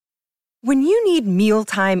When you need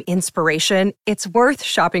mealtime inspiration, it's worth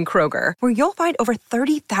shopping Kroger, where you'll find over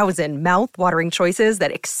 30,000 mouth-watering choices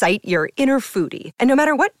that excite your inner foodie. And no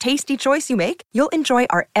matter what tasty choice you make, you'll enjoy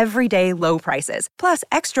our everyday low prices, plus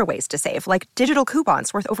extra ways to save, like digital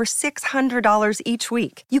coupons worth over $600 each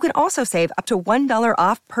week. You can also save up to $1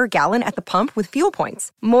 off per gallon at the pump with fuel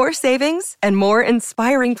points. More savings and more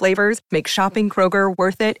inspiring flavors make shopping Kroger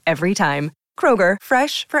worth it every time. Kroger,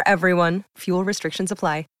 fresh for everyone. Fuel restrictions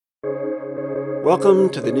apply. Welcome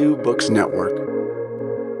to the New Books Network.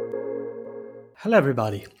 Hello,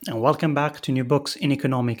 everybody, and welcome back to New Books in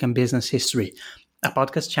Economic and Business History, a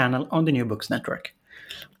podcast channel on the New Books Network.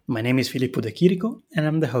 My name is Filippo De Chirico, and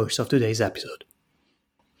I'm the host of today's episode.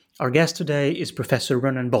 Our guest today is Professor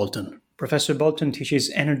Ronan Bolton. Professor Bolton teaches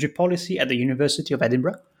energy policy at the University of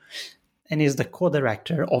Edinburgh and is the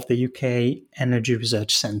co-director of the UK Energy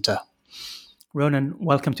Research Centre. Ronan,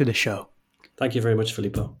 welcome to the show. Thank you very much,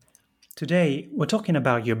 Filippo. Today, we're talking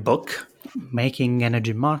about your book, Making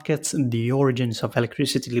Energy Markets, The Origins of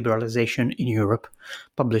Electricity Liberalisation in Europe,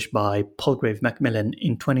 published by Palgrave Macmillan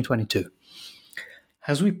in 2022.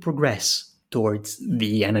 As we progress towards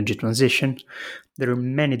the energy transition, there are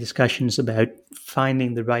many discussions about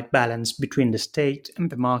finding the right balance between the state and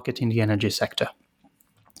the market in the energy sector.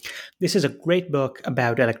 This is a great book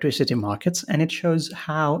about electricity markets, and it shows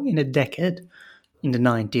how in a decade, in the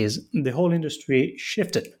 90s, the whole industry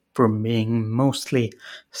shifted from being mostly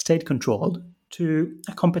state-controlled to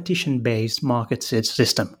a competition-based market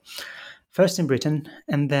system, first in Britain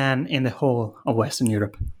and then in the whole of Western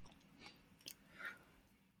Europe.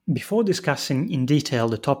 Before discussing in detail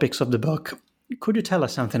the topics of the book, could you tell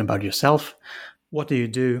us something about yourself? What do you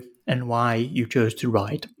do and why you chose to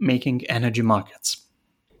write Making Energy Markets?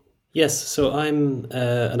 Yes, so I'm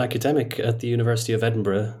an academic at the University of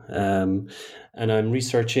Edinburgh, and I'm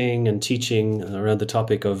researching and teaching around the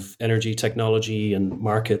topic of energy technology and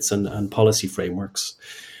markets and policy frameworks.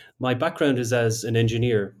 My background is as an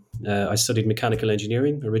engineer. I studied mechanical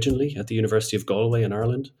engineering originally at the University of Galway in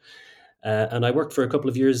Ireland, and I worked for a couple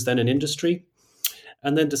of years then in industry,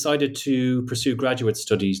 and then decided to pursue graduate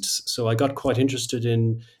studies. So I got quite interested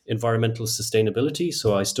in environmental sustainability,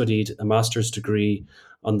 so I studied a master's degree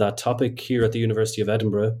on that topic here at the University of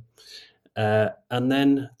Edinburgh. And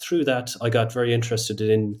then through that, I got very interested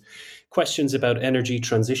in questions about energy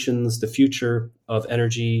transitions, the future of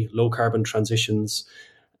energy, low carbon transitions.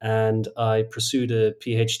 And I pursued a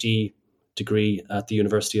PhD degree at the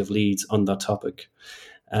University of Leeds on that topic.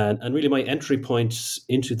 And really my entry point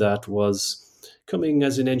into that was coming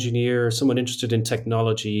as an engineer, someone interested in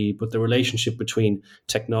technology, but the relationship between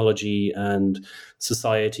technology and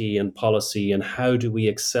society and policy, and how do we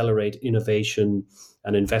accelerate innovation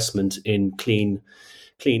and investment in clean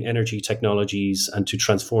energy technologies and to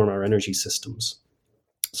transform our energy systems.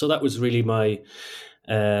 So that was really my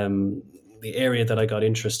the area that I got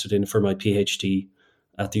interested in for my PhD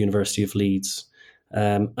at the University of Leeds.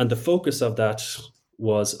 And the focus of that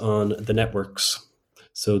was on the networks.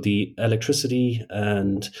 So the electricity,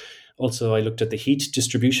 and also I looked at the heat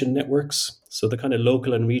distribution networks. So the kind of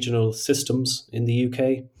local and regional systems in the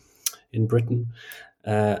UK, in Britain,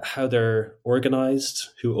 how they're organized,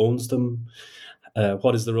 who owns them,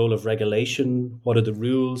 what is the role of regulation, what are the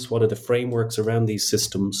rules, what are the frameworks around these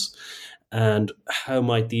systems, and how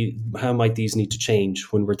might these need to change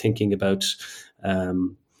when we're thinking about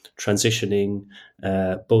transitioning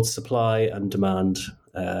both supply and demand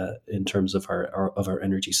in terms of our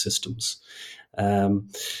energy systems. And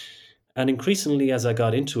increasingly, as I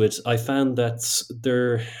got into it, I found that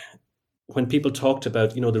when people talked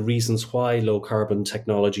about, the reasons why low carbon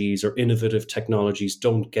technologies or innovative technologies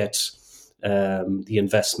don't get the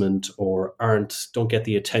investment or don't get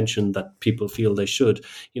the attention that people feel they should,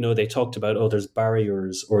 they talked about, there's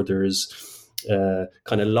barriers or there's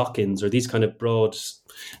kind of lock-ins or these kind of broad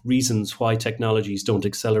reasons why technologies don't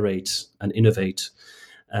accelerate and innovate.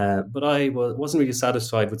 But I wasn't really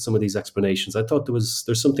satisfied with some of these explanations. I thought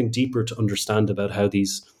there's something deeper to understand about how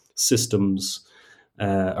these systems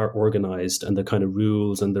are organized and the kind of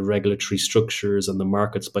rules and the regulatory structures and the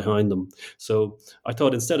markets behind them. So I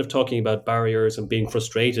thought instead of talking about barriers and being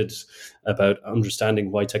frustrated about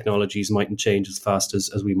understanding why technologies mightn't change as fast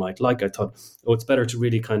as we might like, I thought, it's better to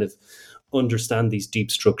really kind of understand these deep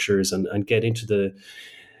structures and get into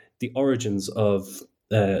the origins of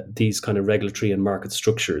these kind of regulatory and market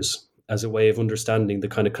structures as a way of understanding the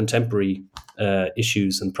kind of contemporary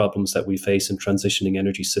issues and problems that we face in transitioning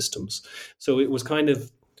energy systems. So it was kind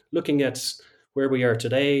of looking at where we are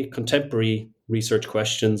today, contemporary research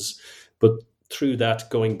questions, but through that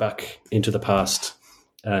going back into the past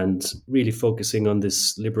and really focusing on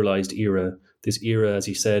this liberalized era this era, as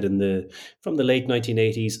he said, from the late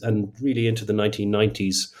 1980s and really into the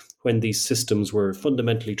 1990s, when these systems were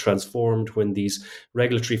fundamentally transformed, when these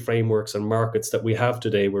regulatory frameworks and markets that we have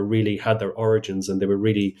today were really had their origins, and they were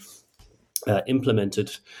really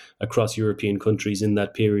implemented across European countries in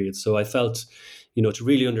that period. So I felt, to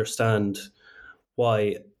really understand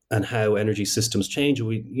why and how energy systems change,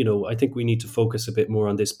 I think we need to focus a bit more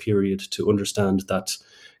on this period to understand that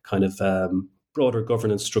kind of broader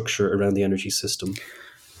governance structure around the energy system.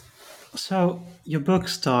 So your book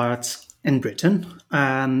starts in Britain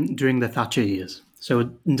during the Thatcher years,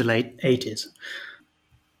 so in the late 80s.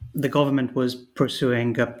 The government was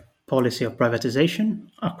pursuing a policy of privatization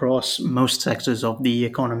across most sectors of the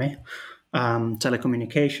economy.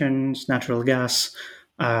 Telecommunications, natural gas,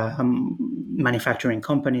 manufacturing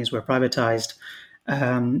companies were privatized.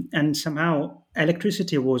 And somehow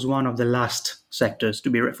electricity was one of the last sectors to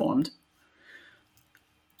be reformed.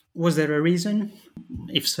 Was there a reason?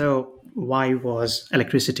 If so, why was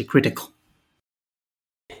electricity critical?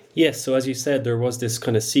 Yes, so as you said, there was this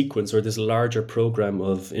kind of sequence or this larger program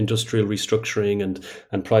of industrial restructuring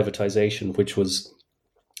and privatization, which was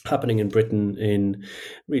happening in Britain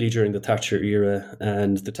during the Thatcher era.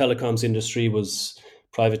 And the telecoms industry was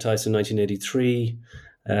privatized in 1983.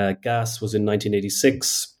 Gas was in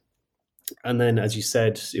 1986. And then, as you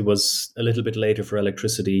said, it was a little bit later for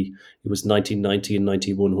electricity. It was 1990 and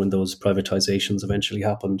 91 when those privatizations eventually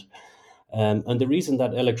happened. And the reason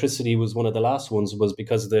that electricity was one of the last ones was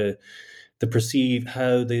because those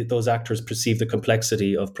actors perceive the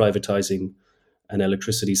complexity of privatizing an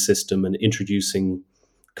electricity system and introducing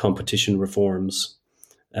competition reforms.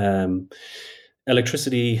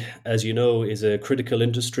 Electricity, as you know, is a critical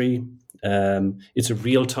industry. It's a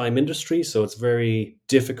real-time industry, so it's very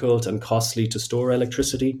difficult and costly to store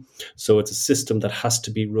electricity. So it's a system that has to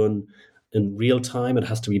be run in real time. It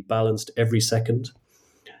has to be balanced every second.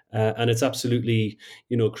 And it's absolutely,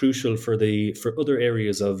 crucial for other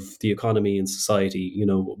areas of the economy and society.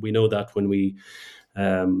 We know that when we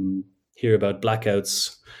hear about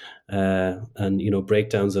blackouts and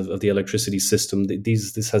breakdowns of the electricity system,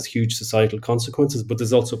 this has huge societal consequences, but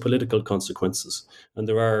there's also political consequences. And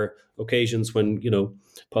there are occasions when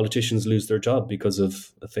politicians lose their job because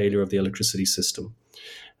of a failure of the electricity system.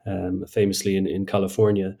 Famously in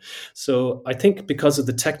California. So I think because of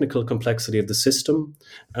the technical complexity of the system,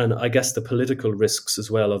 and I guess the political risks as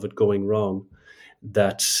well of it going wrong,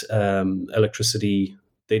 that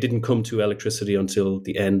they didn't come to electricity until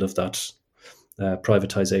the end of that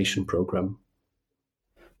privatization program.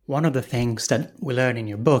 One of the things that we learn in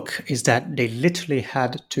your book is that they literally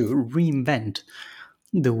had to reinvent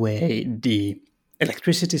the way the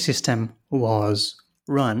electricity system was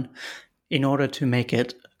run in order to make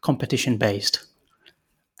it competition-based.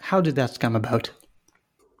 How did that come about?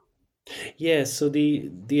 Yeah, so the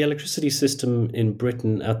electricity system in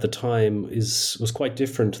Britain at the time was quite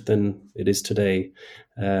different than it is today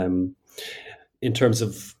in terms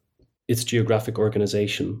of its geographic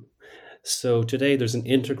organization. So today there's an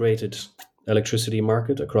integrated electricity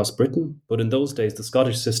market across Britain, but in those days the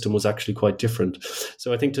Scottish system was actually quite different.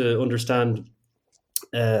 So I think to understand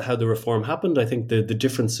how the reform happened, I think the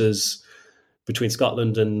differences between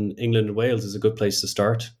Scotland and England and Wales is a good place to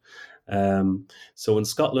start. So in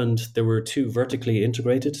Scotland, there were two vertically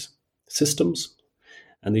integrated systems,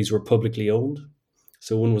 and these were publicly owned.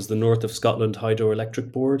 So one was the North of Scotland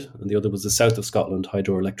Hydroelectric Board, and the other was the South of Scotland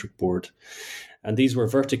Hydroelectric Board. And these were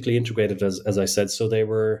vertically integrated, as I said, so they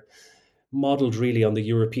were modelled really on the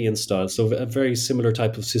European style, so a very similar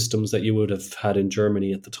type of systems that you would have had in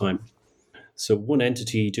Germany at the time. So one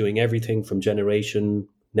entity doing everything from generation,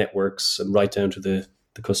 networks, and right down to the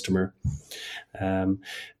customer.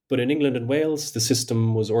 But in England and Wales, the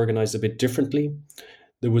system was organised a bit differently.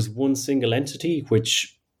 There was one single entity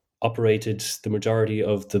which operated the majority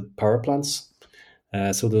of the power plants.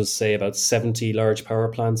 So there's, say, about 70 large power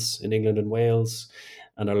plants in England and Wales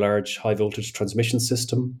and a large high voltage transmission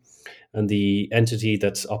system. And the entity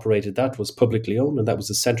that operated that was publicly owned, and that was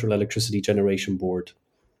the Central Electricity Generation Board.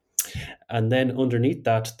 And then underneath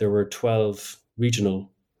that, there were 12 regional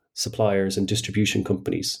suppliers and distribution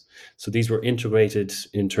companies. So these were integrated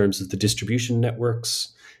in terms of the distribution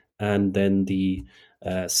networks and then the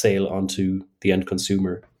sale onto the end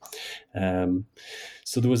consumer.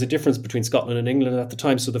 So there was a difference between Scotland and England at the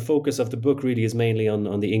time. So the focus of the book really is mainly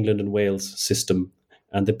on the England and Wales system.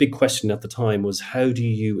 And the big question at the time was, how do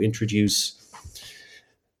you introduce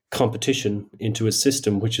competition into a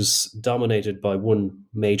system which is dominated by one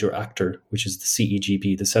major actor, which is the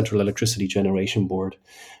CEGB, the Central Electricity Generation Board.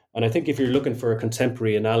 And I think if you're looking for a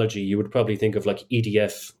contemporary analogy, you would probably think of like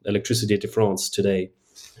EDF, Électricité de France today.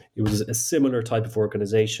 It was a similar type of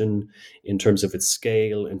organization in terms of its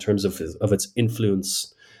scale, in terms of its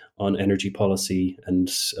influence on energy policy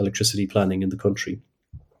and electricity planning in the country.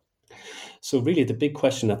 So really the big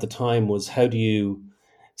question at the time was, how do you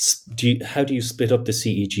split up the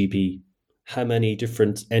CEGB? How many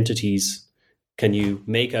different entities can you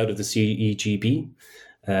make out of the CEGB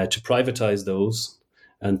to privatize those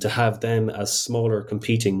and to have them as smaller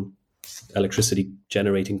competing electricity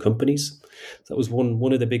generating companies? That was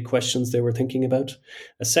one of the big questions they were thinking about.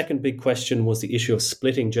 A second big question was the issue of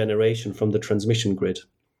splitting generation from the transmission grid.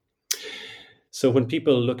 So when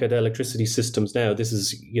people look at electricity systems now, this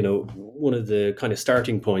is, one of the kind of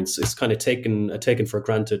starting points. It's kind of taken for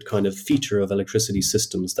granted kind of feature of electricity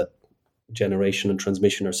systems that generation and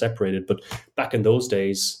transmission are separated. But back in those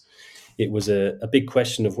days, it was a big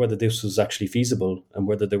question of whether this was actually feasible and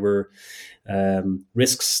whether there were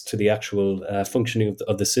risks to the actual functioning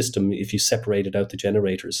of the system if you separated out the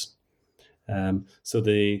generators. So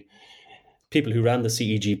the people who ran the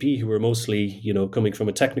CEGP, who were mostly, coming from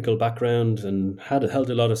a technical background and held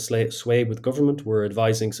a lot of sway with government, were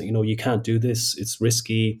advising, so, you can't do this. It's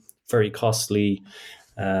risky, very costly.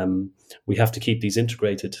 We have to keep these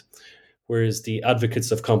integrated. Whereas the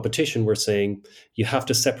advocates of competition were saying you have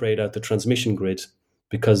to separate out the transmission grid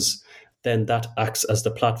because then that acts as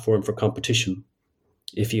the platform for competition.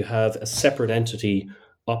 If you have a separate entity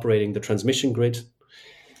operating the transmission grid,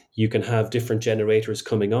 you can have different generators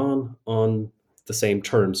coming on the same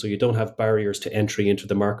terms. So you don't have barriers to entry into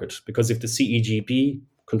the market. Because if the CEGB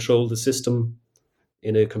controlled the system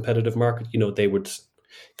in a competitive market, they would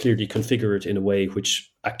clearly configure it in a way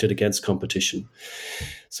which acted against competition.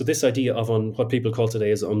 So this idea of what people call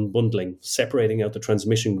today is unbundling, separating out the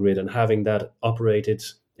transmission grid and having that operated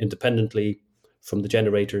independently from the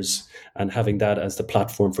generators and having that as the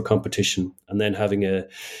platform for competition, and then having a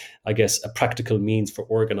practical means for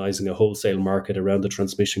organizing a wholesale market around the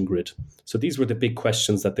transmission grid. So these were the big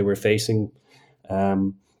questions that they were facing.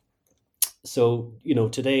 So,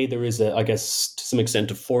 today there is to some extent,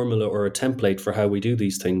 a formula or a template for how we do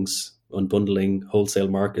these things, unbundling wholesale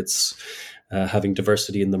markets, having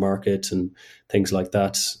diversity in the market and things like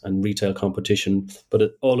that, and retail competition.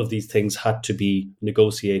 But all of these things had to be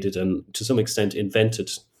negotiated and to some extent invented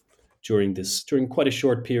during quite a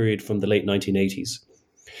short period from the late 1980s.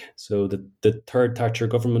 So the third Thatcher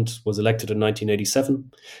government was elected in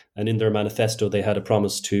 1987, and in their manifesto they had a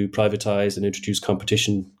promise to privatize and introduce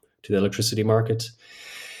competition to the electricity market.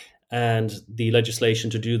 And the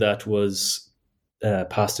legislation to do that was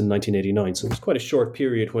passed in 1989. So it was quite a short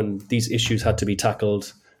period when these issues had to be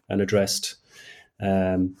tackled and addressed.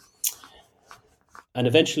 And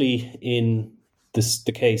eventually, in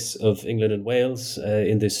the case of England and Wales,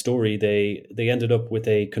 in this story, they ended up with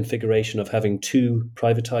a configuration of having two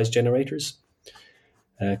privatized generators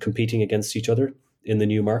competing against each other in the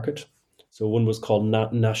new market. So one was called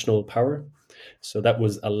National Power. So that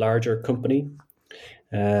was a larger company,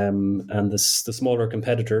 and the smaller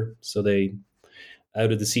competitor. So they,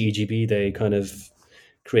 out of the CEGB, they kind of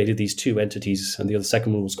created these two entities, and the other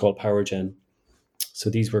second one was called PowerGen. So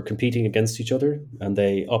these were competing against each other, and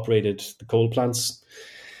they operated the coal plants.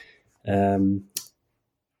 But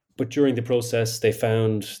during the process, they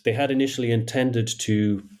found they had initially intended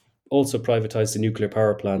to also privatize the nuclear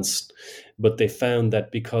power plants, but they found that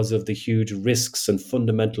because of the huge risks and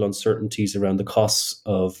fundamental uncertainties around the costs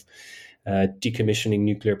of decommissioning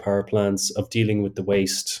nuclear power plants, of dealing with the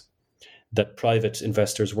waste, that private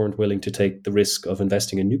investors weren't willing to take the risk of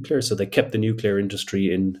investing in nuclear, so they kept the nuclear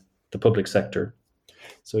industry in the public sector.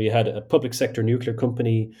 So you had a public sector nuclear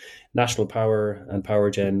company, National Power and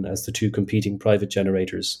PowerGen, as the two competing private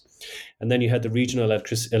generators. And then you had the regional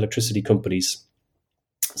electricity companies.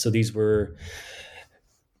 So these were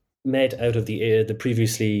made out of the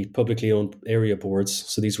previously publicly owned area boards.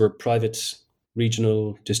 So these were private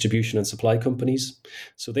regional distribution and supply companies.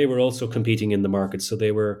 So they were also competing in the market. So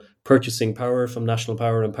they were purchasing power from National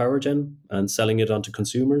Power and PowerGen and selling it onto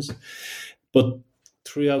consumers. But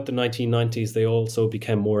throughout the 1990s, they also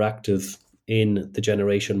became more active in the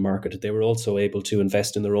generation market. They were also able to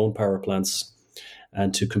invest in their own power plants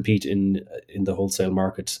and to compete in the wholesale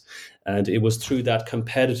market. And it was through that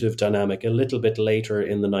competitive dynamic a little bit later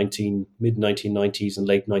in the mid-1990s and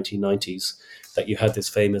late 1990s that you had this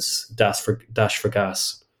famous dash for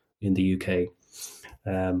gas in the UK.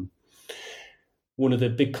 One of the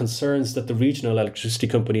big concerns that the regional electricity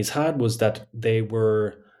companies had was that they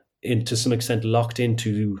were, to some extent, locked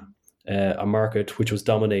into a market which was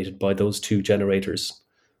dominated by those two generators,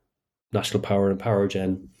 National Power and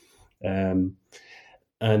PowerGen.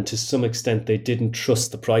 And to some extent, they didn't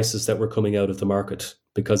trust the prices that were coming out of the market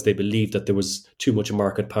because they believed that there was too much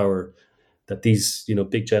market power, that these,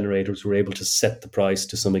 big generators were able to set the price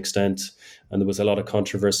to some extent. And there was a lot of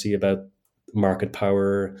controversy about market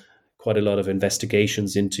power, quite a lot of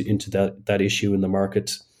investigations into that issue in the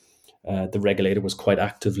market. The regulator was quite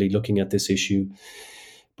actively looking at this issue.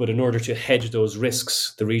 But in order to hedge those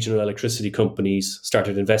risks, the regional electricity companies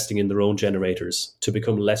started investing in their own generators to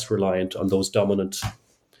become less reliant on those dominant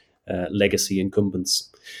legacy incumbents.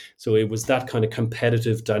 So it was that kind of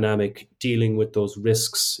competitive dynamic dealing with those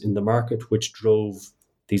risks in the market which drove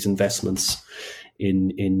these investments in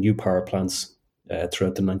new power plants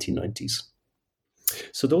throughout the 1990s.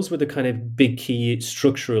 So those were the kind of big key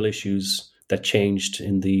structural issues that changed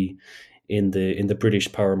in the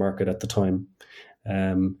British power market at the time.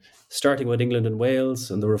 Starting with England and Wales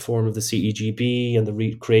and the reform of the CEGB and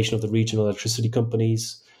the creation of the regional electricity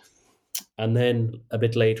companies. And then a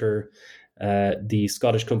bit later, the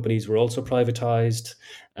Scottish companies were also privatised.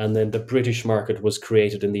 And then the British market was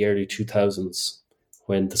created in the early 2000s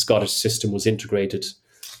when the Scottish system was integrated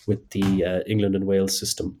with the England and Wales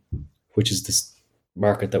system, which is this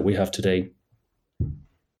market that we have today.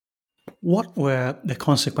 What were the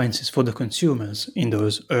consequences for the consumers in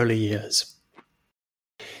those early years?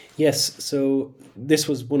 Yes, so this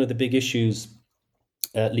was one of the big issues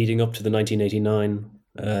leading up to the 1989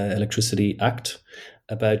 Electricity Act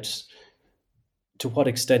about to what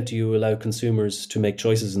extent do you allow consumers to make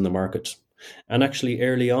choices in the market. And actually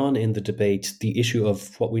early on in the debate, the issue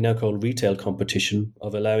of what we now call retail competition,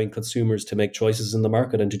 of allowing consumers to make choices in the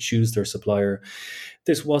market and to choose their supplier,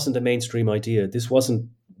 this wasn't a mainstream idea. This wasn't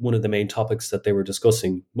one of the main topics that they were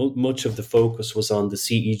discussing. Much of the focus was on the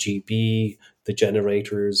CEGB, the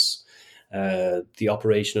generators, the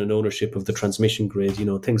operation and ownership of the transmission grid,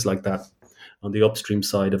 things like that on the upstream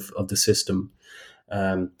side of the system.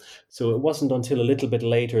 So it wasn't until a little bit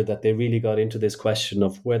later that they really got into this question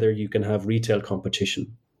of whether you can have retail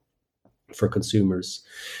competition for consumers.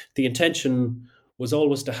 The intention was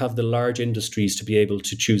always to have the large industries to be able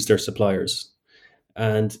to choose their suppliers.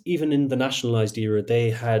 And even in the nationalised era,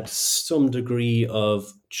 they had some degree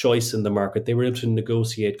of choice in the market. They were able to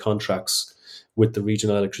negotiate contracts with the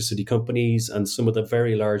regional electricity companies, and some of the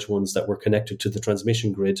very large ones that were connected to the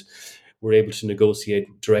transmission grid were able to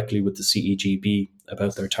negotiate directly with the CEGB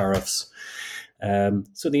about their tariffs.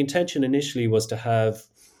 So the intention initially was to have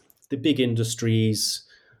the big industries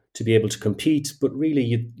to be able to compete, but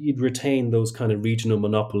really you'd retain those kind of regional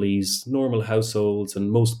monopolies. Normal households and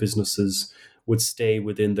most businesses would stay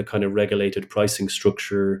within the kind of regulated pricing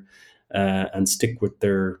structure and stick with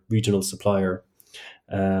their regional supplier.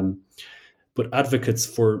 But advocates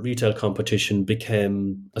for retail competition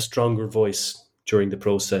became a stronger voice during the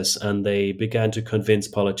process, and they began to convince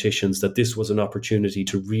politicians that this was an opportunity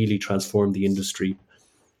to really transform the industry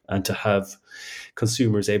and to have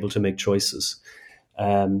consumers able to make choices.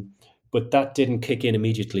 But that didn't kick in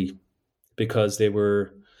immediately because they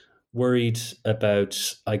were worried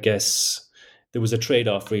about, I guess, there was a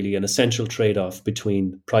trade-off, really, an essential trade-off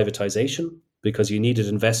between privatization, because you needed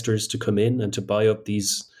investors to come in and to buy up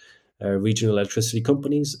these regional electricity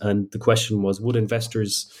companies. And the question was, would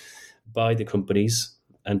investors buy the companies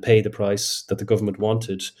and pay the price that the government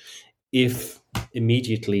wanted if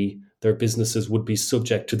immediately their businesses would be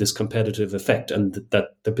subject to this competitive effect, and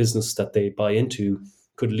that the business that they buy into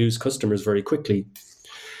could lose customers very quickly?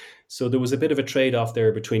 So there was a bit of a trade-off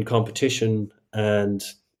there between competition and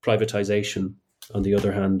privatization, on the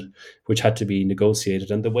other hand, which had to be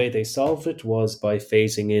negotiated. And the way they solved it was by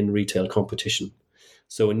phasing in retail competition.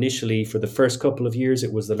 So initially, for the first couple of years,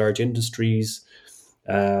 it was the large industries.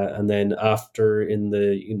 And then after, in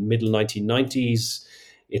the middle 1990s,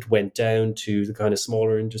 it went down to the kind of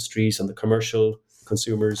smaller industries and the commercial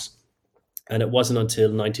consumers. And it wasn't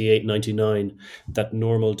until 98, 99 that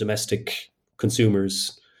normal domestic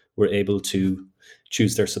consumers were able to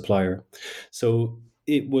choose their supplier. So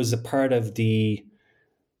it was a part of the,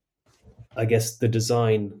 I guess, the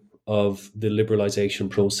design of the liberalisation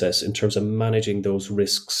process in terms of managing those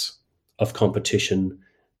risks of competition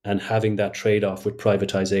and having that trade-off with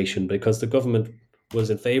privatisation, because the government was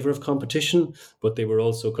in favour of competition, but they were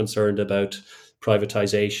also concerned about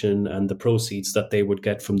privatisation and the proceeds that they would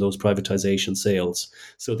get from those privatisation sales.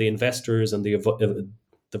 So the investors and the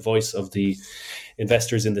voice of the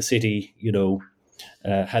investors in the city,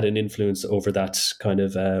 had an influence over that kind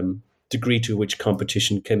of degree to which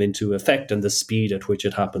competition came into effect and the speed at which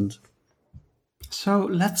it happened. So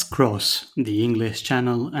let's cross the English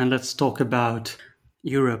Channel and let's talk about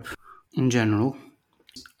Europe in general.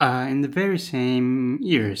 In the very same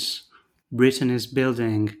years, Britain is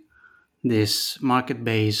building this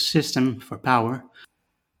market-based system for power,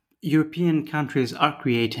 European countries are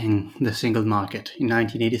creating the single market. In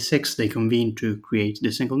 1986, they convened to create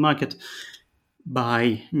the single market.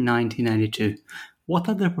 By 1992, what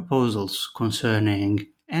are their proposals concerning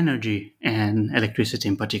energy and electricity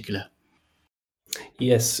in particular?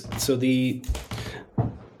 Yes, so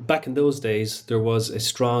back in those days, there was a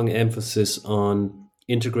strong emphasis on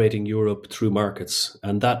integrating Europe through markets,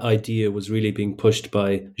 and that idea was really being pushed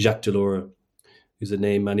by Jacques Delors, who's a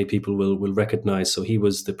name many people will recognize. So he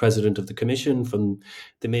was the president of the Commission from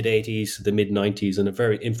the mid-80s to the mid-90s and a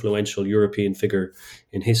very influential European figure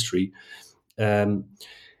in history. And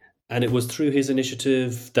it was through his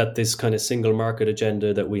initiative that this kind of single market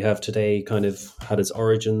agenda that we have today kind of had its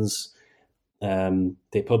origins.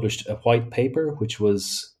 They published a white paper, which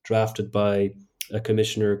was drafted by a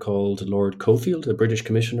commissioner called Lord Cockfield, a British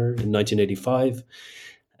commissioner, in 1985.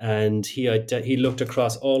 And he looked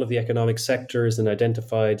across all of the economic sectors and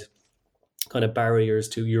identified kind of barriers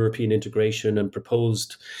to European integration and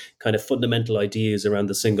proposed kind of fundamental ideas around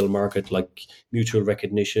the single market, like mutual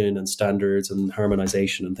recognition and standards and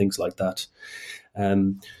harmonization and things like that.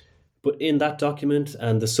 But in that document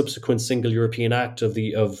and the subsequent Single European Act of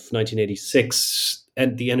 1986,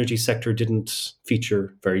 and the energy sector didn't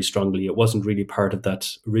feature very strongly. It wasn't really part of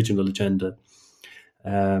that original agenda.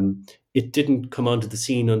 It didn't come onto the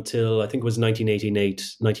scene until I think it was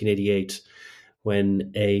 1988,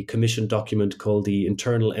 when a commission document called the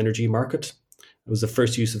Internal Energy Market. It was the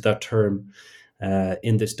first use of that term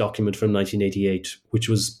in this document from 1988, which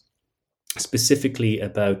was specifically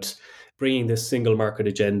about bringing this single market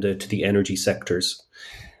agenda to the energy sectors.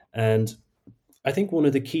 And I think one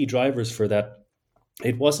of the key drivers for that,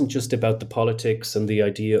 it wasn't just about the politics and the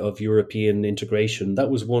idea of European integration. That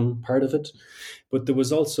was one part of it. But there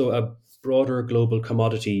was also a broader global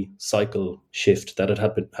commodity cycle shift that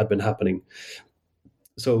had been happening.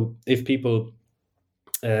 So if people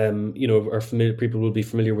are familiar, people will be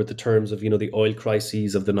familiar with the terms of, the oil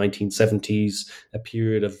crises of the 1970s, a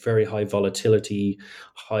period of very high volatility,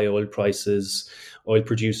 high oil prices, oil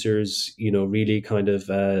producers, really kind of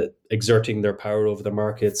exerting their power over the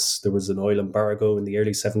markets. There was an oil embargo in the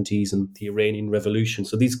early 70s and the Iranian Revolution.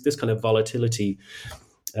 So this kind of volatility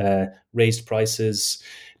raised prices,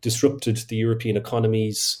 disrupted the European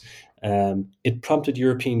economies. It prompted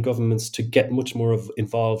European governments to get much more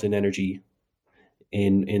involved in energy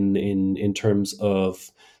in terms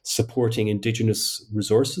of supporting indigenous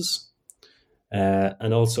resources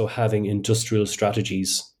and also having industrial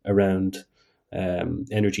strategies around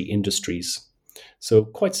energy industries. So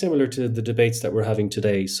quite similar to the debates that we're having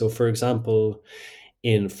today. So for example,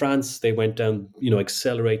 in France, they went down,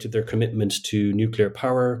 accelerated their commitment to nuclear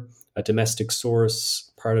power, a domestic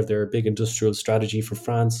source, part of their big industrial strategy for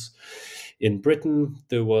France. In Britain,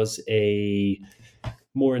 there was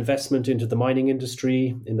more investment into the mining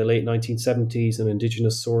industry in the late 1970s, an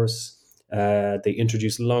indigenous source. They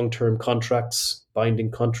introduced long-term contracts,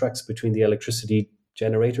 binding contracts between the electricity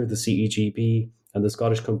generator, the CEGB, and the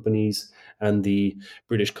Scottish companies, and the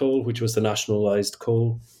British Coal, which was the nationalised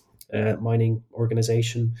coal mining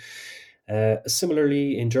organisation.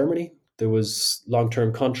 Similarly, in Germany, there was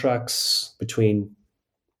long-term contracts between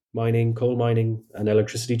coal mining and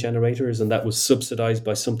electricity generators, and that was subsidized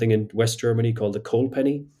by something in West Germany called the coal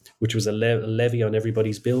penny, which was a levy on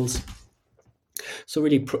everybody's bills. So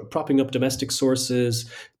really propping up domestic sources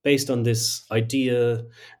based on this idea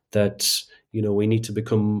that, we need to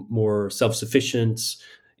become more self-sufficient,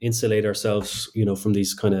 insulate ourselves, from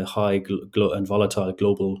these kind of high and volatile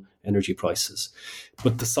global energy prices.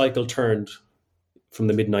 But the cycle turned from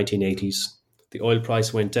the mid-1980s. The oil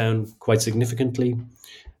price went down quite significantly.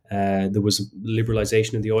 There was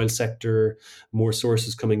liberalisation in the oil sector, more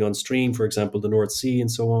sources coming on stream, for example, the North Sea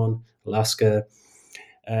and so on, Alaska,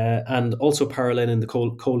 and also parallel in the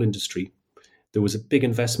coal industry. There was a big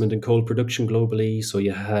investment in coal production globally. So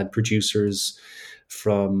you had producers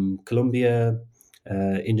from Colombia,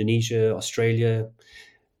 Indonesia, Australia,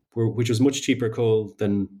 which was much cheaper coal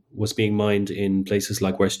than was being mined in places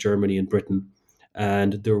like West Germany and Britain.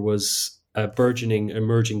 And there was a burgeoning,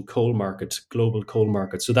 emerging coal market, global coal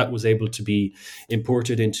market. So that was able to be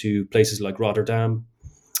imported into places like Rotterdam.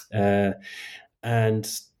 And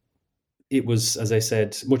it was, as I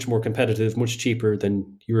said, much more competitive, much cheaper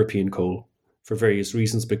than European coal for various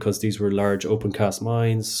reasons, because these were large open cast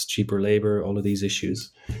mines, cheaper labor, all of these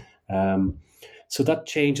issues. So that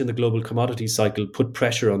change in the global commodity cycle put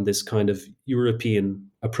pressure on this kind of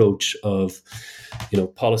European approach of,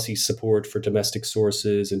 policy support for domestic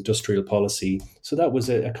sources, industrial policy. So that was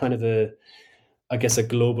a kind of a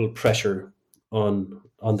global pressure on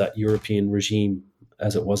that European regime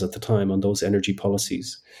as it was at the time, on those energy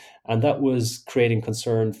policies. And that was creating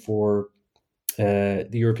concern for the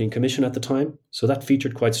European Commission at the time. So that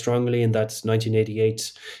featured quite strongly in that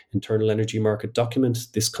 1988 Internal Energy Market document,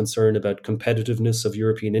 this concern about competitiveness of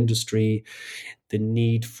European industry, the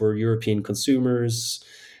need for European consumers,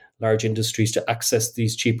 large industries to access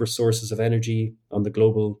these cheaper sources of energy on the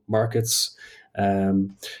global markets.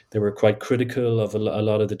 They were quite critical of a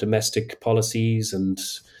lot of the domestic policies and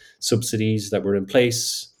subsidies that were in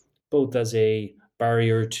place, both as a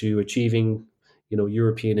barrier to achieving,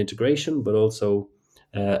 European integration, but also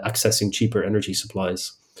accessing cheaper energy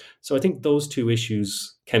supplies. So I think those two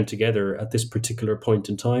issues came together at this particular point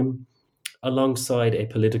in time, alongside a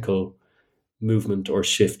political movement or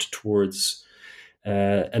shift towards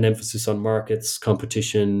an emphasis on markets,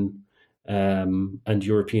 competition, and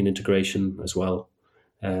European integration as well.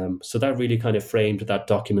 So that really kind of framed that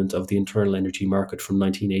document of the internal energy market from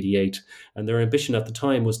 1988. And their ambition at the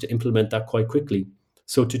time was to implement that quite quickly.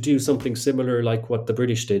 So to do something similar like what the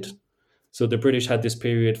British did. So the British had this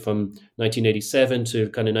period from 1987 to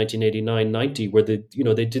kind of 1989-90, where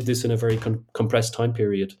they did this in a very compressed time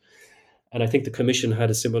period. And I think the Commission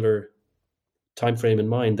had a similar time frame in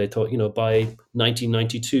mind. They thought, by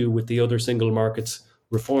 1992, with the other single markets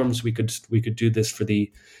reforms, we could do this for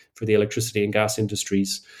the electricity and gas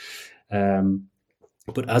industries.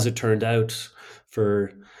 But as it turned out,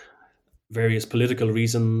 for various political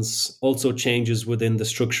reasons, also changes within the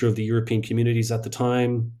structure of the European communities at the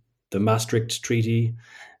time, the Maastricht Treaty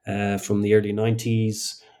from the early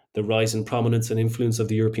 90s, the rise in prominence and influence of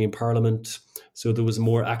the European Parliament. So there was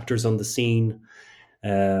more actors on the scene.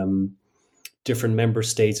 Different member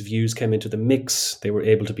states' views came into the mix. They were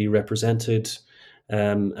able to be represented.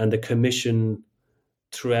 And the Commission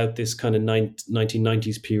throughout this kind of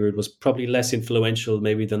 1990s period was probably less influential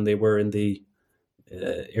maybe than they were in the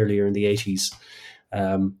earlier in the 80s.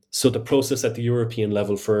 So the process at the European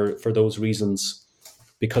level, for those reasons,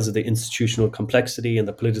 because of the institutional complexity and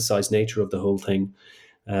the politicized nature of the whole thing,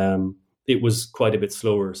 it was quite a bit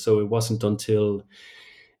slower. So it wasn't until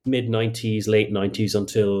mid-90s, late 90s,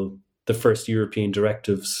 until the first European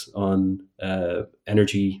directives on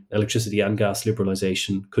energy, electricity and gas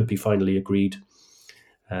liberalisation could be finally agreed.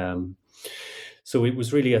 So it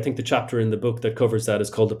was really, I think the chapter in the book that covers that is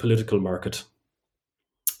called The Political Market.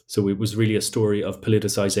 So it was really a story of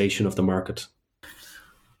politicization of the market.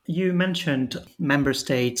 You mentioned member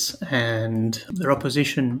states and their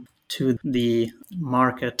opposition to the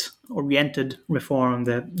market-oriented reform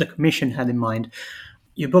that the Commission had in mind.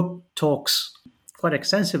 Your book talks quite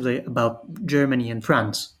extensively about Germany and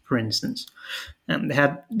France, for instance, and they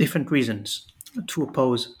had different reasons to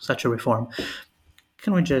oppose such a reform.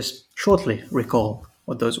 Can we just shortly recall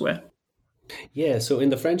what those were? Yeah, so in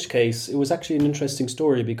the French case, it was actually an interesting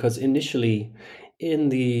story because initially in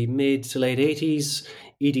the mid to late 80s,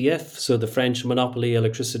 EDF, so the French monopoly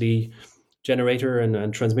electricity generator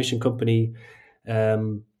and transmission company, a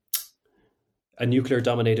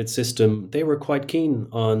nuclear-dominated system, they were quite keen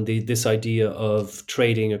on this idea of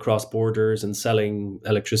trading across borders and selling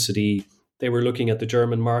electricity. They were looking at the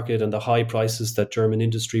German market and the high prices that German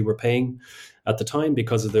industry were paying at the time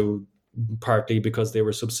partly because they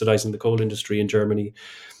were subsidizing the coal industry in Germany.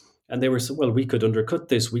 And they were, well, we could undercut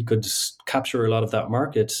this. We could capture a lot of that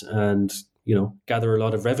market and, gather a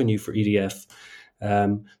lot of revenue for EDF.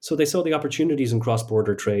 So they saw the opportunities in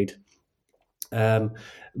cross-border trade.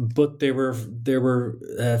 But there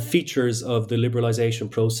were features of the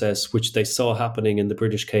liberalisation process which they saw happening in the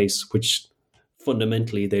British case, which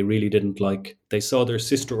fundamentally they really didn't like. They saw their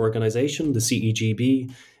sister organisation, the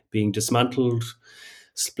CEGB, being dismantled,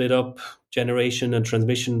 split up, generation and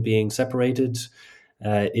transmission being separated,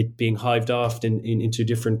 it being hived off into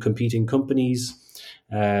different competing companies.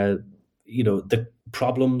 The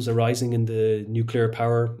problems arising in the nuclear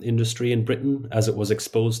power industry in Britain as it was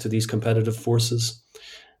exposed to these competitive forces.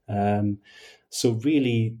 So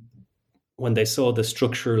really, when they saw the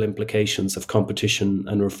structural implications of competition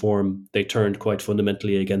and reform, they turned quite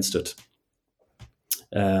fundamentally against it.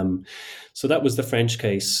 So that was the French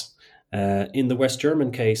case. In the West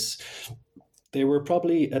German case, they were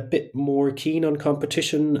probably a bit more keen on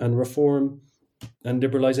competition and reform and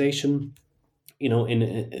liberalisation,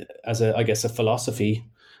 as a philosophy.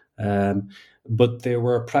 But there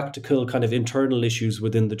were practical kind of internal issues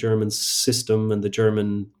within the German system and the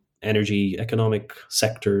German energy economic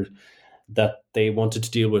sector that they wanted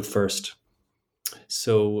to deal with first.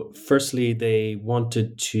 So firstly, they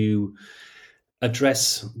wanted to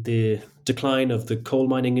address the decline of the coal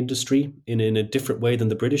mining industry in a different way than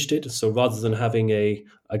the British did. So rather than having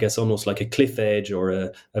I guess, almost like a cliff edge or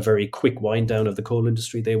a very quick wind down of the coal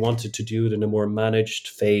industry, they wanted to do it in a more managed,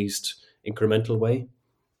 phased, incremental way.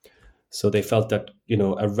 So they felt that,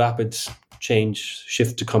 a rapid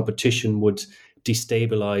shift to competition would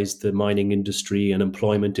destabilize the mining industry and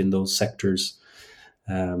employment in those sectors.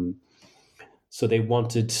 So they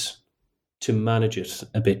wanted to manage it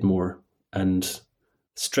a bit more and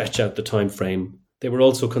stretch out the time frame. They were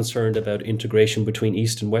also concerned about integration between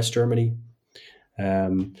East and West Germany.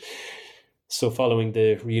 So following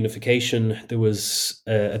the reunification, there was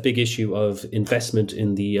a big issue of investment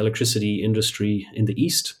in the electricity industry in the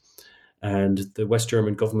East. And the West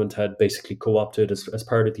German government had basically co-opted, as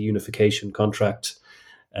part of the unification contract,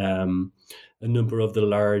 a number of the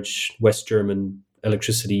large West German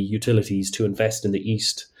electricity utilities to invest in the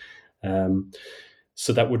East.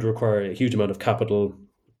 So that would require a huge amount of capital.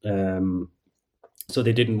 So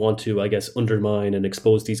they didn't want to, I guess, undermine and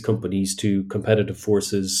expose these companies to competitive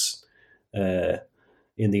forces in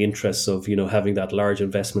the interests of, having that large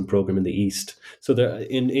investment program in the East. So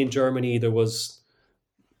in Germany, there was,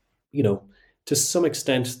 to some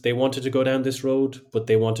extent, they wanted to go down this road, but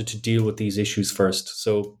they wanted to deal with these issues first.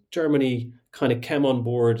 So Germany kind of came on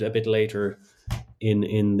board a bit later in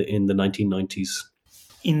the 1990s.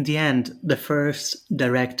 In the end, the first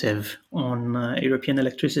directive on European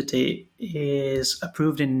electricity is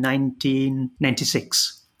approved in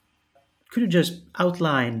 1996. Could you just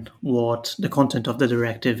outline what the content of the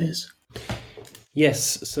directive is?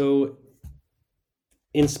 Yes. So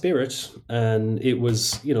in spirit, and it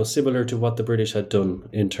was, similar to what the British had done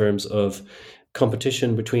in terms of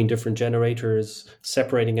competition between different generators,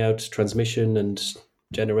 separating out transmission and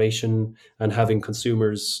generation, and having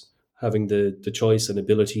consumers having the choice and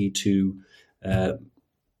ability to,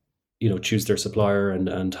 choose their supplier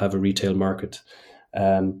and have a retail market.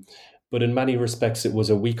 But in many respects, it was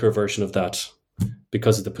a weaker version of that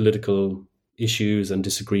because of the political issues and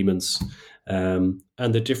disagreements, and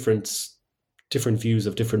the different views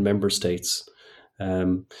of different member states.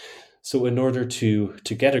 So in order to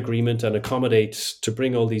get agreement and accommodate, to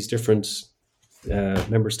bring all these different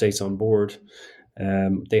member states on board,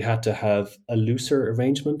 they had to have a looser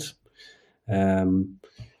arrangement, and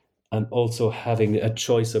also having a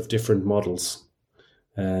choice of different models.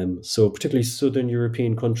 So particularly Southern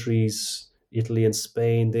European countries, Italy and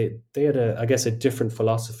Spain, they had a different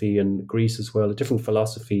philosophy, and Greece as well, a different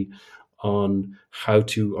philosophy on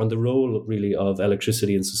on the role really of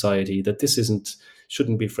electricity in society, that this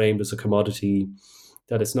shouldn't be framed as a commodity,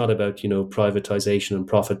 that it's not about, privatization and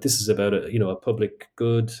profit. This is about a public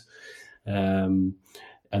good,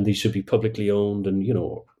 and these should be publicly owned and,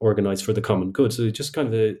 organized for the common good. So just kind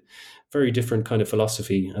of a very different kind of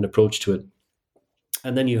philosophy and approach to it.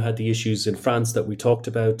 And then you had the issues in France that we talked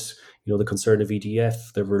about, the concern of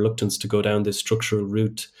EDF, the reluctance to go down this structural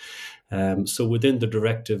route. So within the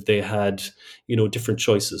directive, they had, different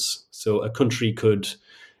choices. So a country could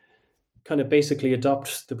kind of basically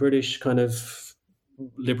adopt the British kind of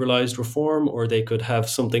liberalized reform, or they could have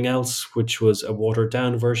something else, which was a watered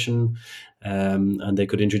down version. And they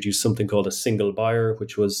could introduce something called a single buyer,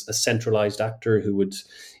 which was a centralized actor who would,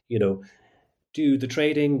 do the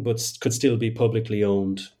trading, but could still be publicly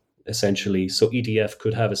owned, essentially. So EDF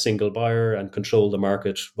could have a single buyer and control the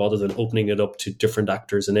market rather than opening it up to different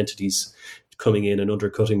actors and entities coming in and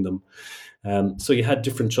undercutting them. So you had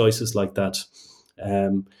different choices like that.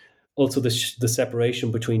 Also, the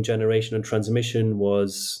separation between generation and transmission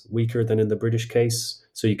was weaker than in the British case.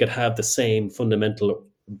 So you could have the same fundamental,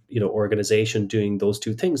 organization doing those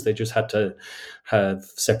two things. They just had to have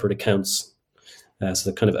separate accounts.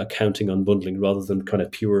 So the kind of accounting unbundling rather than kind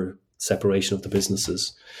of pure separation of the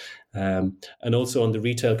businesses. And also on the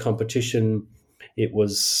retail competition, it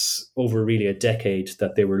was over really a decade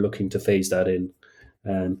that they were looking to phase that in.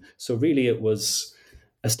 So really it was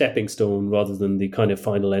a stepping stone rather than the kind of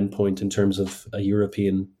final endpoint in terms of a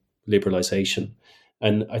European liberalisation.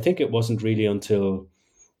 And I think it wasn't really until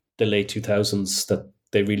the late 2000s that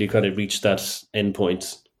they really kind of reached that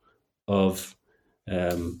endpoint of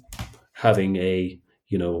having a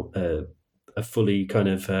fully kind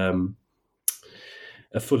of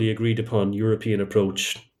a fully agreed upon European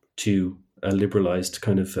approach to a liberalized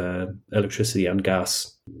kind of electricity and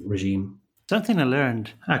gas regime. Something I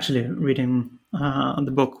learned actually reading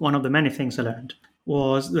the book, one of the many things I learned,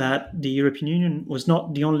 was that the European Union was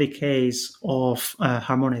not the only case of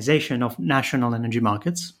harmonization of national energy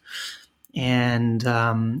markets. And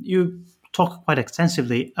you talk quite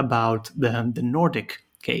extensively about the Nordic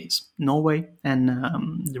case, Norway and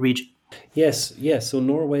the region. Yes. So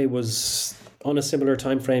Norway was on a similar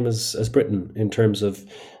time frame as Britain in terms of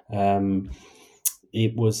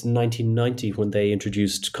it was 1990 when they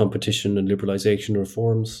introduced competition and liberalisation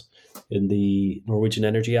reforms in the Norwegian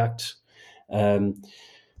Energy Act.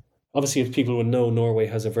 Obviously, as people would know, Norway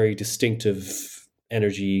has a very distinctive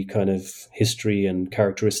energy kind of history and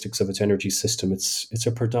characteristics of its energy system. It's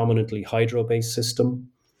a predominantly hydro-based system.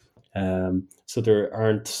 So there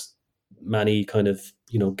aren't many kind of,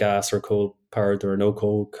 gas or coal powered. There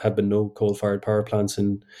are have been no coal-fired power plants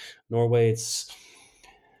in Norway. It's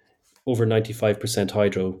over 95%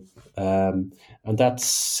 hydro. And that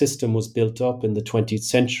system was built up in the 20th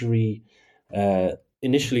century,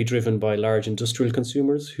 initially driven by large industrial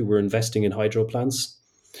consumers who were investing in hydro plants.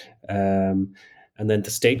 And then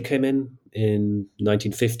the state came in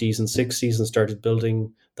 1950s and 60s and started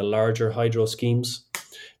building the larger hydro schemes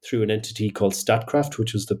through an entity called Statkraft,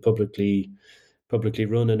 which was the publicly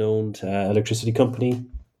run and owned electricity company.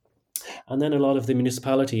 And then a lot of the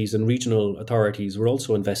municipalities and regional authorities were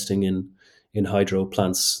also investing in hydro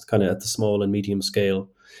plants, kind of at the small and medium scale,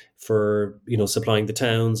 for supplying the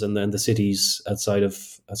towns and then the cities outside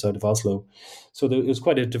of Oslo. So it was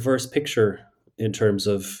quite a diverse picture in terms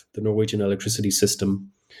of the Norwegian electricity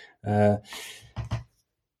system.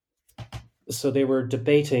 So they were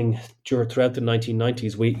debating throughout the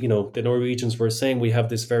 1990s. The Norwegians were saying we have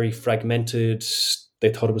this very fragmented.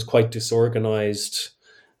 They thought it was quite disorganized,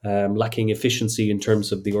 lacking efficiency in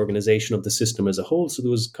terms of the organization of the system as a whole. So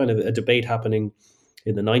there was kind of a debate happening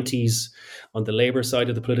in the 90s. On the Labour side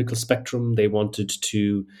of the political spectrum, they wanted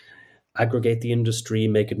to aggregate the industry,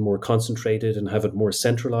 make it more concentrated and have it more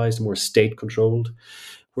centralized, more state-controlled.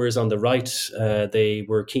 Whereas on the right, they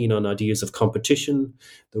were keen on ideas of competition.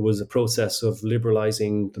 There was a process of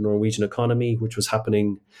liberalizing the Norwegian economy, which was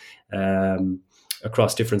happening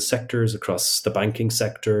across different sectors, across the banking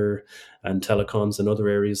sector and telecoms and other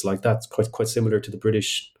areas like that. It's quite similar to the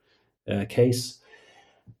British case.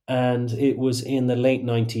 And it was in the late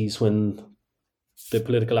 90s when the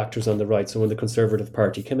political actors on the right, so when the Conservative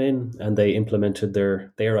Party came in and they implemented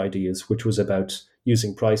their ideas, which was about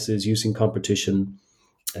using prices, using competition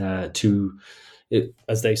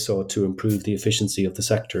as they saw, to improve the efficiency of the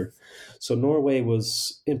sector. So Norway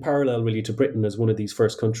was in parallel really to Britain as one of these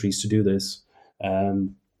first countries to do this.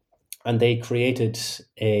 And they created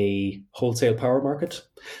a wholesale power market.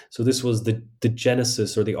 So this was the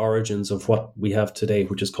genesis or the origins of what we have today,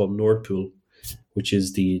 which is called Nord Pool, which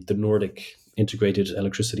is the Nordic integrated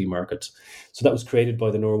electricity market. So that was created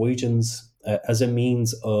by the Norwegians as a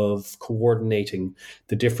means of coordinating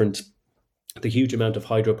the huge amount of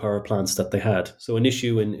hydropower plants that they had. So an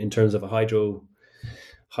issue in terms of a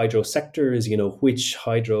hydro sector is, which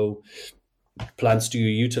hydro plants do you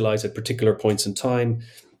utilize at particular points in time,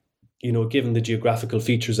 given the geographical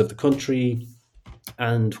features of the country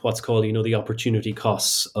and what's called, the opportunity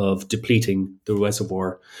costs of depleting the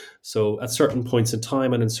reservoir. So at certain points in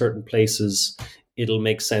time and in certain places, it'll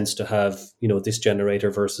make sense to have, this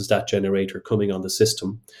generator versus that generator coming on the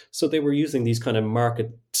system. So they were using these kind of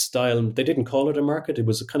market style. They didn't call it a market. It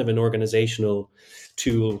was a kind of an organizational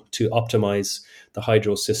tool to optimize the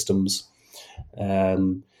hydro systems.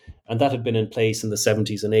 And that had been in place in the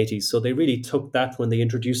 70s and 80s. So they really took that when they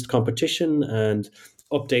introduced competition and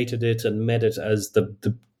updated it and made it as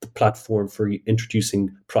the platform for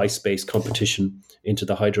introducing price-based competition into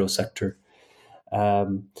the hydro sector.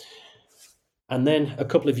 And then a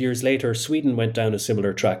couple of years later, Sweden went down a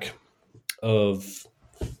similar track of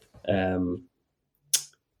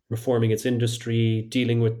reforming its industry,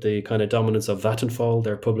 dealing with the kind of dominance of Vattenfall,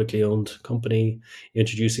 their publicly owned company,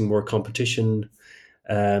 introducing more competition.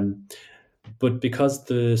 But because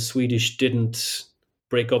the Swedish didn't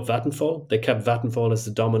break up Vattenfall, they kept Vattenfall as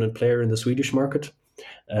the dominant player in the Swedish market.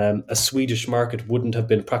 A Swedish market wouldn't have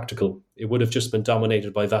been practical. It would have just been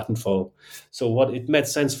dominated by Vattenfall. So it made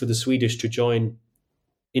sense for the Swedish to join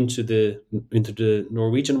into the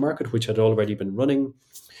Norwegian market, which had already been running.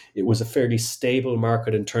 It was a fairly stable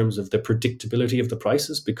market in terms of the predictability of the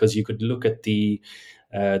prices, because you could look at the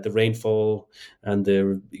rainfall and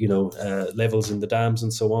the levels in the dams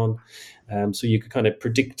and so on. So you could kind of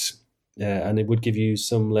predict, and it would give you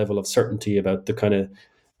some level of certainty about the kind of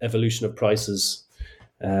evolution of prices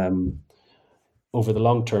over the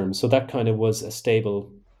long term. So that kind of was a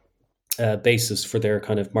stable basis for their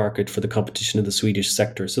kind of market for the competition in the Swedish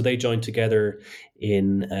sector. So they joined together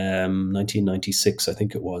in 1996, I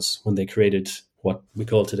think it was, when they created what we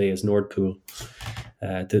call today as Nord Pool.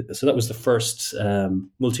 So that was the first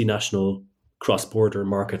multinational cross-border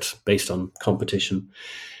market based on competition.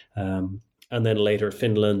 And then later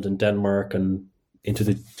Finland and Denmark, and into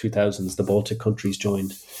the 2000s, the Baltic countries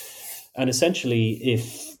joined. And essentially,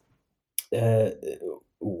 if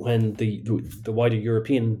when the wider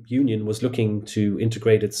European Union was looking to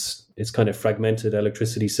integrate its kind of fragmented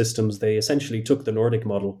electricity systems, they essentially took the Nordic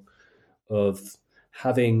model of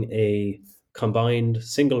having a combined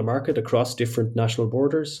single market across different national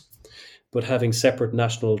borders, but having separate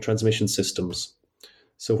national transmission systems.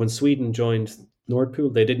 So when Sweden joined Nord Pool,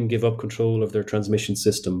 they didn't give up control of their transmission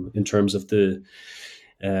system in terms of the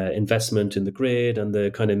investment in the grid and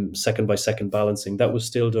the kind of second by second balancing. That was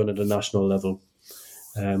still done at a national level.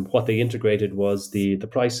 What they integrated was the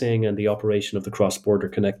pricing and the operation of the cross-border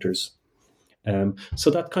connectors.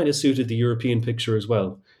 So that kind of suited the European picture as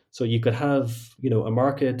well. So you could have, a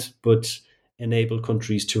market, but enable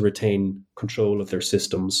countries to retain control of their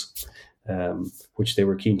systems, which they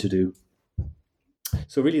were keen to do.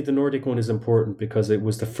 So really the Nordic one is important because it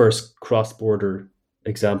was the first cross-border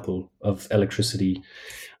example of electricity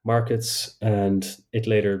markets, and it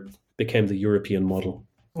later became the European model.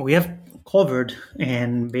 We have covered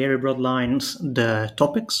in very broad lines the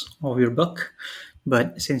topics of your book,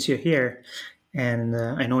 but since you're here, and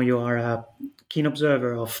I know you are a keen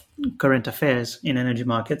observer of current affairs in energy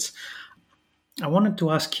markets, I wanted to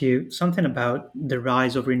ask you something about the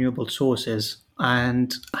rise of renewable sources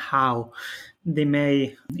and how they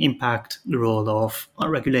may impact the role of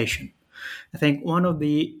regulation. I think one of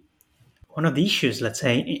the issues, let's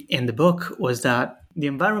say, in the book was that the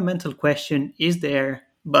environmental question is there,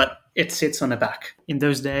 but it sits on the back. In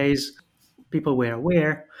those days, people were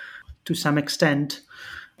aware to some extent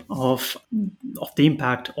of the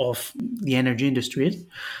impact of the energy industry,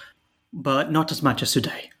 but not as much as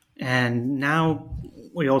today. And now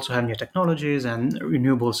we also have new technologies and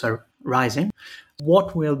renewables are rising.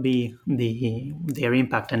 What will be their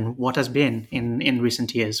impact and what has been in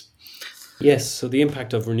recent years? Yes, so the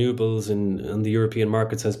impact of renewables in the European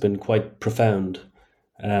markets has been quite profound.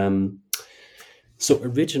 So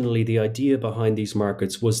originally, the idea behind these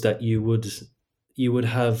markets was that you would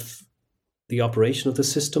have the operation of the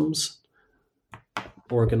systems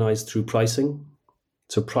organized through pricing.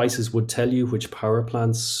 So prices would tell you which power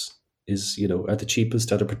plants are the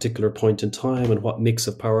cheapest at a particular point in time, and what mix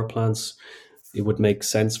of power plants it would make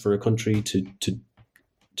sense for a country to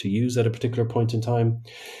use at a particular point in time.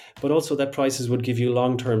 But also that prices would give you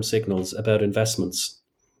long-term signals about investments.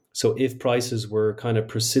 So if prices were kind of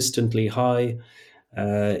persistently high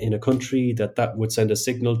in a country, that would send a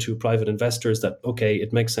signal to private investors that, okay,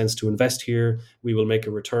 it makes sense to invest here, we will make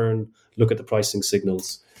a return, look at the pricing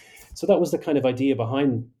signals. So that was the kind of idea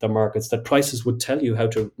behind the markets, that prices would tell you how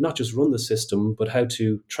to not just run the system, but how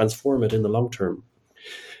to transform it in the long term.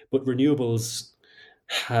 But renewables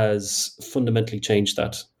has fundamentally changed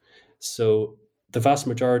that. So the vast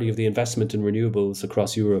majority of the investment in renewables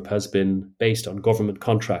across Europe has been based on government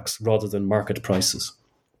contracts rather than market prices.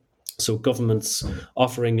 So governments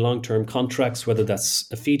offering long-term contracts, whether that's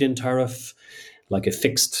a feed-in tariff, like a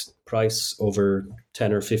fixed price over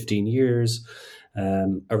 10 or 15 years,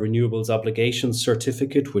 a renewables obligation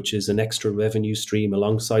certificate, which is an extra revenue stream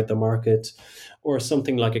alongside the market, or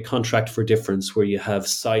something like a contract for difference where you have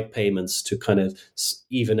side payments to kind of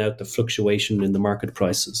even out the fluctuation in the market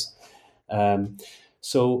prices.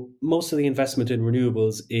 So most of the investment in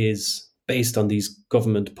renewables is based on these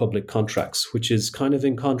government public contracts, which is kind of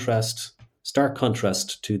in stark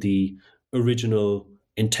contrast to the original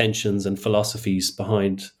intentions and philosophies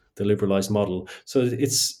behind the liberalized model. So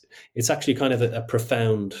it's actually kind of a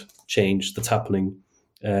profound change that's happening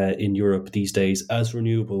in Europe these days as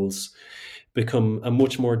renewables become a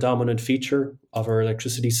much more dominant feature of our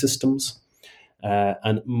electricity systems.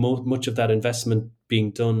 And much of that investment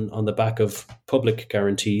being done on the back of public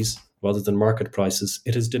guarantees rather than market prices,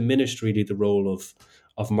 it has diminished really the role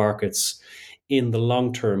of markets in the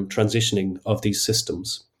long-term transitioning of these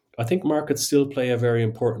systems. I think markets still play a very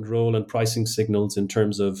important role in pricing signals in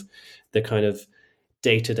terms of the kind of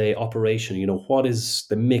day-to-day operation. What is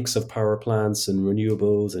the mix of power plants and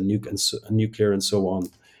renewables and nuclear and so on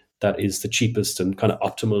that is the cheapest and kind of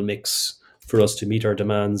optimal mix for us to meet our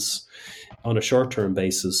demands on a short-term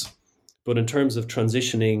basis. But in terms of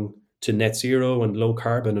transitioning to net zero and low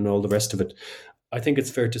carbon and all the rest of it, I think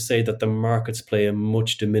it's fair to say that the markets play a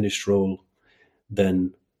much diminished role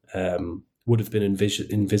than would have been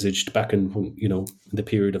envisaged back in the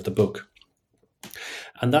period of the book.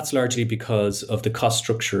 And that's largely because of the cost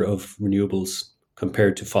structure of renewables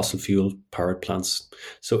compared to fossil fuel powered plants.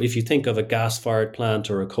 So if you think of a gas-fired plant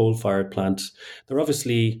or a coal-fired plant, they're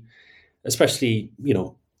obviously, especially,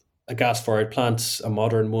 a gas-fired plant, a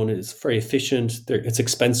modern one, is very efficient. It's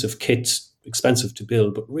expensive kit, expensive to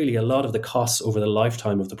build, but really a lot of the costs over the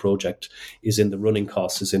lifetime of the project is in the running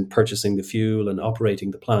costs, is in purchasing the fuel and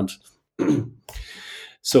operating the plant.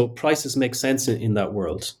 So prices make sense in that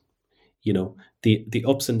world. The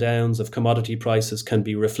ups and downs of commodity prices can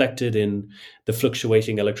be reflected in the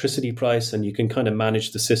fluctuating electricity price, and you can kind of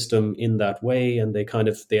manage the system in that way, and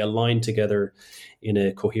they align together in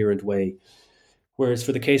a coherent way. Whereas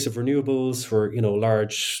for the case of renewables, for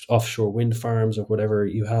large offshore wind farms or whatever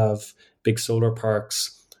you have, big solar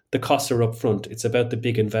parks, the costs are upfront. It's about the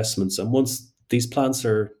big investments, and once these plants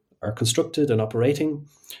are constructed and operating,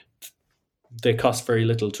 they cost very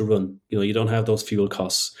little to run. You don't have those fuel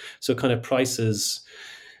costs. So kind of prices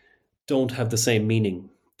don't have the same meaning.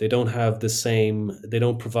 They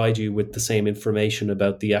don't provide you with the same information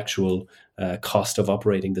about the actual cost of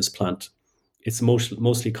operating this plant. It's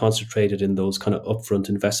mostly concentrated in those kind of upfront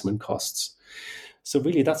investment costs. So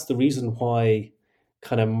really that's the reason why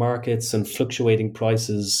kind of markets and fluctuating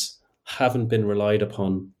prices haven't been relied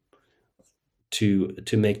upon to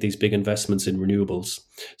make these big investments in renewables.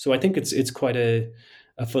 So I think it's quite a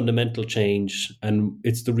fundamental change, and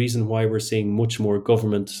it's the reason why we're seeing much more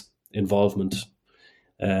government involvement.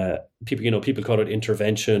 People call it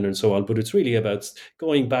intervention and so on, but it's really about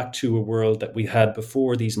going back to a world that we had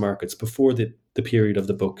before these markets, before the period of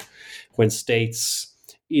the book, when states,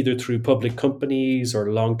 either through public companies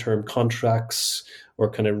or long-term contracts or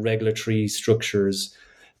kind of regulatory structures,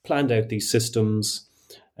 planned out these systems,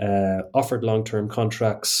 offered long-term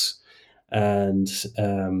contracts, and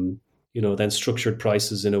then structured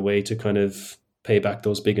prices in a way to kind of pay back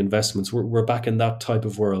those big investments. We're back in that type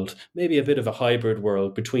of world, maybe a bit of a hybrid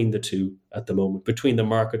world between the two at the moment, between the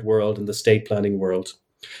market world and the state planning world.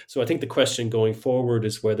 So I think the question going forward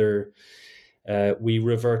is whether we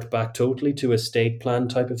revert back totally to a state plan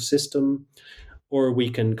type of system, or we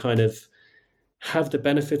can kind of have the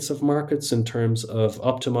benefits of markets in terms of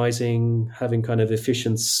optimizing, having kind of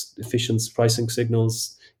efficient pricing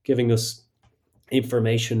signals, giving us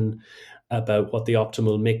information about what the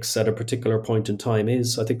optimal mix at a particular point in time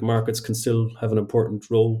is. I think markets can still have an important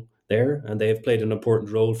role there, and they have played an important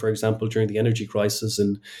role, for example, during the energy crisis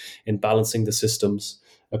in balancing the systems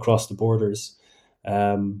across the borders.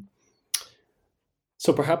 So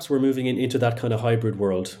perhaps we're moving into that kind of hybrid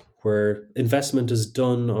world where investment is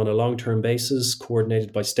done on a long-term basis,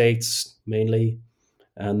 coordinated by states mainly,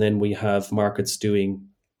 and then we have markets doing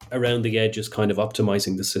around the edges, kind of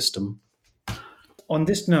optimizing the system. On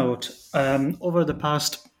this note, over the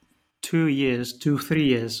past 3 years,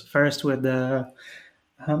 first with the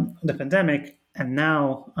pandemic, and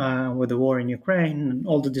now with the war in Ukraine and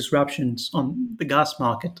all the disruptions on the gas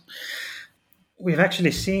market, we've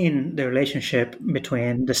actually seen the relationship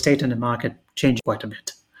between the state and the market change quite a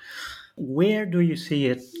bit. Where do you see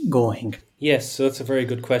it going? Yes, so that's a very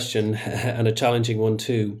good question and a challenging one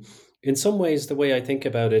too. In some ways, the way I think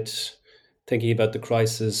about it, thinking about the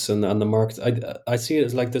crisis and the markets, I see it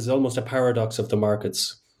as like there's almost a paradox of the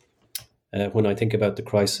markets when I think about the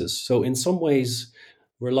crisis. So in some ways,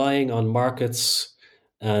 relying on markets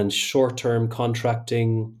and short-term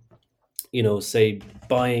contracting, say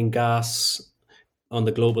buying gas on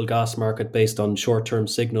the global gas market based on short-term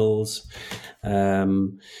signals,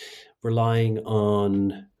 relying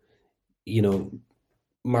on,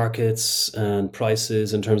 markets and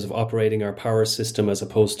prices in terms of operating our power system, as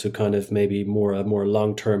opposed to kind of maybe a more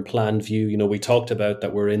long-term planned view. We talked about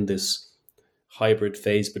that we're in this hybrid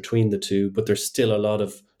phase between the two, but there's still a lot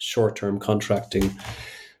of short-term contracting.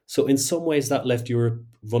 So in some ways that left Europe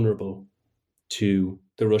vulnerable to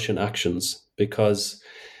the Russian actions, because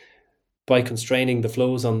by constraining the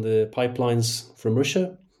flows on the pipelines from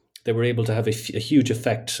Russia, they were able to have a huge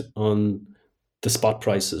effect on the spot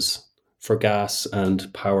prices for gas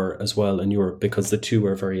and power as well in Europe, because the two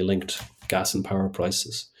are very linked, gas and power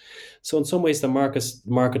prices. So in some ways, the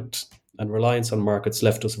market and reliance on markets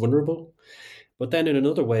left us vulnerable. But then in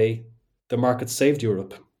another way, the market saved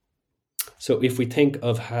Europe. So if we think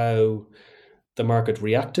of how the market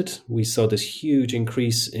reacted, we saw this huge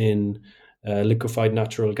increase in liquefied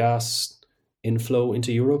natural gas inflow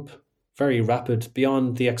into Europe, very rapid,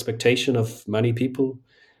 beyond the expectation of many people.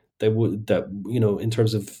 In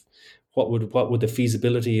terms of what would the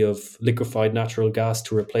feasibility of liquefied natural gas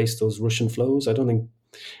to replace those Russian flows, I don't think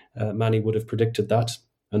many would have predicted that.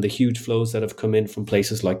 And the huge flows that have come in from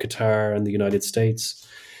places like Qatar and the United States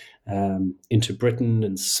into Britain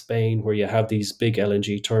and Spain, where you have these big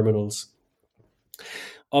LNG terminals.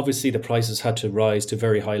 Obviously, the prices had to rise to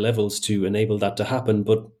very high levels to enable that to happen,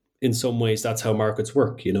 but in some ways, that's how markets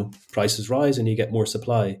work. Prices rise and you get more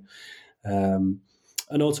supply.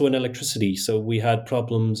 And also in electricity. So we had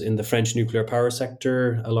problems in the French nuclear power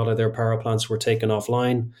sector. A lot of their power plants were taken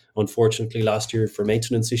offline, unfortunately, last year for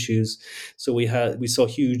maintenance issues. So we saw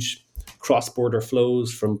huge cross-border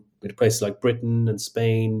flows from with places like Britain and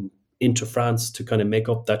Spain into France to kind of make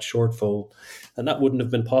up that shortfall. And that wouldn't have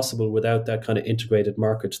been possible without that kind of integrated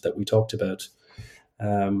market that we talked about.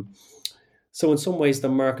 So in some ways, the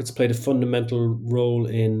markets played a fundamental role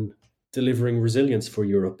in delivering resilience for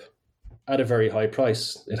Europe at a very high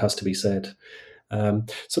price, it has to be said.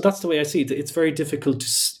 So that's the way I see it. It's very difficult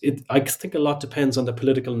I think a lot depends on the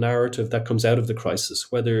political narrative that comes out of the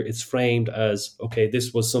crisis, whether it's framed as, okay,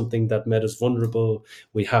 this was something that made us vulnerable.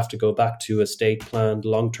 We have to go back to a state-planned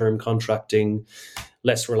long-term contracting,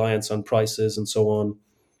 less reliance on prices and so on.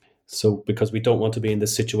 So because we don't want to be in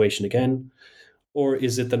this situation again. Or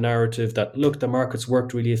is it the narrative that, look, the markets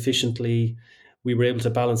worked really efficiently, we were able to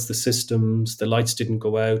balance the systems, the lights didn't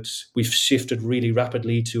go out, we've shifted really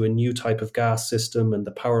rapidly to a new type of gas system and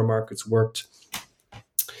the power markets worked.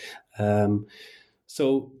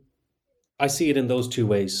 So I see it in those two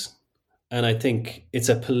ways. And I think it's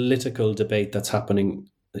a political debate that's happening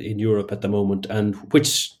in Europe at the moment. And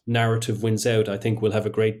which narrative wins out, I think, will have a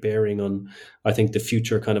great bearing on, I think, the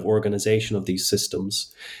future kind of organization of these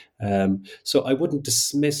systems. So I wouldn't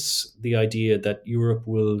dismiss the idea that Europe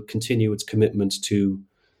will continue its commitment to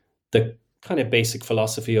the kind of basic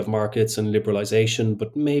philosophy of markets and liberalisation,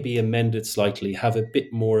 but maybe amend it slightly, have a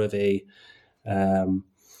bit more of a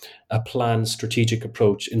planned strategic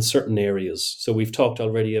approach in certain areas. So we've talked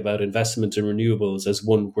already about investment in renewables as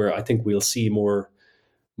one where I think we'll see more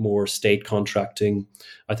state contracting.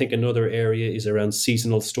 I think another area is around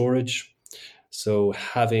seasonal storage. So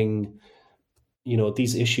having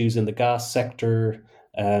these issues in the gas sector.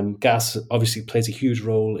 Gas obviously plays a huge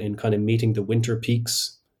role in kind of meeting the winter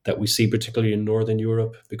peaks that we see, particularly in Northern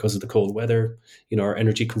Europe because of the cold weather. Our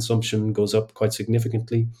energy consumption goes up quite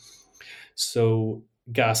significantly. So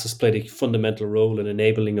gas has played a fundamental role in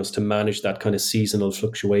enabling us to manage that kind of seasonal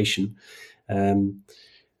fluctuation.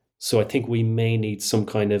 So I think we may need some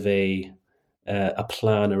kind of a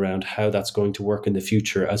plan around how that's going to work in the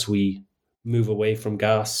future as we move away from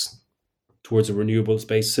gas towards a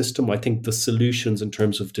renewables-based system. I think the solutions in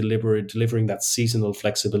terms of delivering that seasonal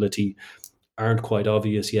flexibility aren't quite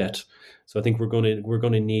obvious yet. So I think we're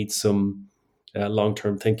going to need some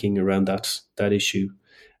long-term thinking around that issue.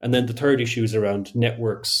 And then the third issue is around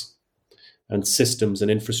networks and systems and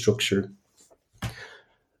infrastructure.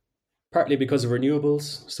 Partly because of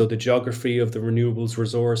renewables. So the geography of the renewables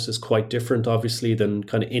resource is quite different, obviously, than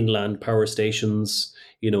kind of inland power stations,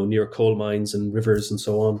 near coal mines and rivers and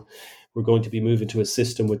so on. We're going to be moving to a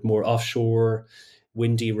system with more offshore,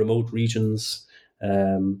 windy, remote regions,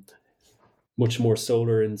 much more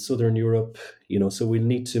solar in Southern Europe. So we'll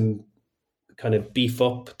need to kind of beef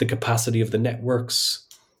up the capacity of the networks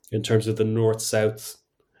in terms of the north-south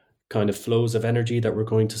kind of flows of energy that we're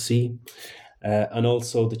going to see. And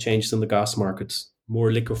also the changes in the gas markets,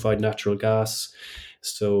 more liquefied natural gas.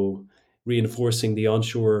 So reinforcing the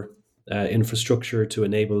onshore infrastructure to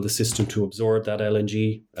enable the system to absorb that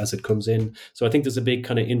LNG as it comes in. So I think there's a big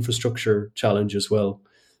kind of infrastructure challenge as well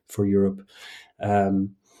for Europe.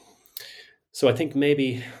 So I think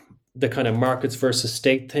maybe the kind of markets versus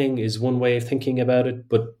state thing is one way of thinking about it,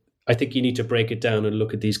 but I think you need to break it down and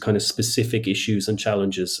look at these kind of specific issues and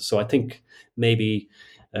challenges. So I think maybe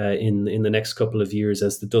in the next couple of years,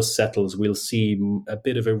 as the dust settles, we'll see a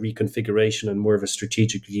bit of a reconfiguration and more of a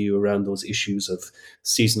strategic view around those issues of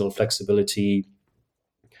seasonal flexibility,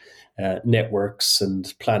 networks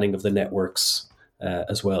and planning of the networks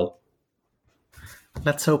as well.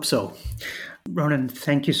 Let's hope so. Ronan,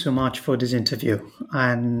 thank you so much for this interview,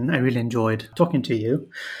 and I really enjoyed talking to you.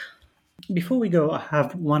 Before we go, I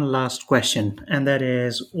have one last question, and that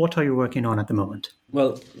is, what are you working on at the moment?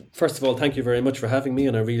 Well, first of all, thank you very much for having me,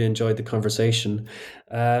 and I really enjoyed the conversation.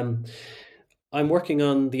 I'm working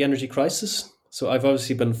on the energy crisis. So I've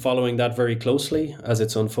obviously been following that very closely as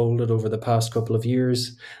it's unfolded over the past couple of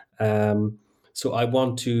years. So I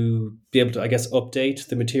want to be able to, I guess, update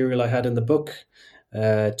the material I had in the book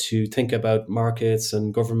to think about markets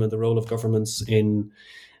and government, the role of governments in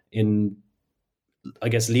I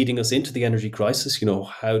guess, leading us into the energy crisis.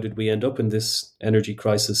 How did we end up in this energy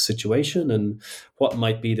crisis situation, and what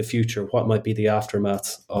might be the future? What might be the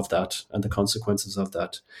aftermath of that and the consequences of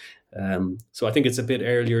that? So I think it's a bit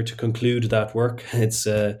earlier to conclude that work. It's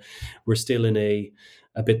we're still in a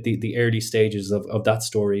bit the early stages of that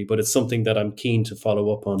story, but it's something that I'm keen to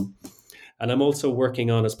follow up on. And I'm also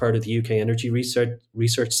working on, as part of the UK Energy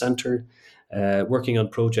Research Centre, working on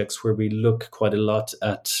projects where we look quite a lot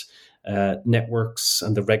at networks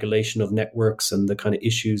and the regulation of networks and the kind of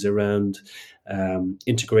issues around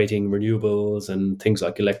integrating renewables and things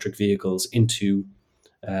like electric vehicles into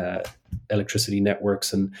electricity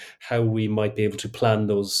networks, and how we might be able to plan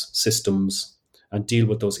those systems and deal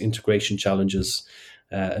with those integration challenges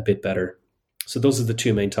a bit better. So those are the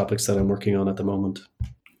two main topics that I'm working on at the moment.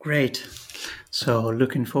 Great. So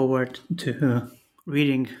looking forward to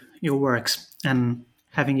reading your works and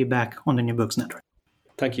having you back on the New Books Network.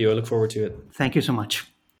 Thank you. I look forward to it. Thank you so much.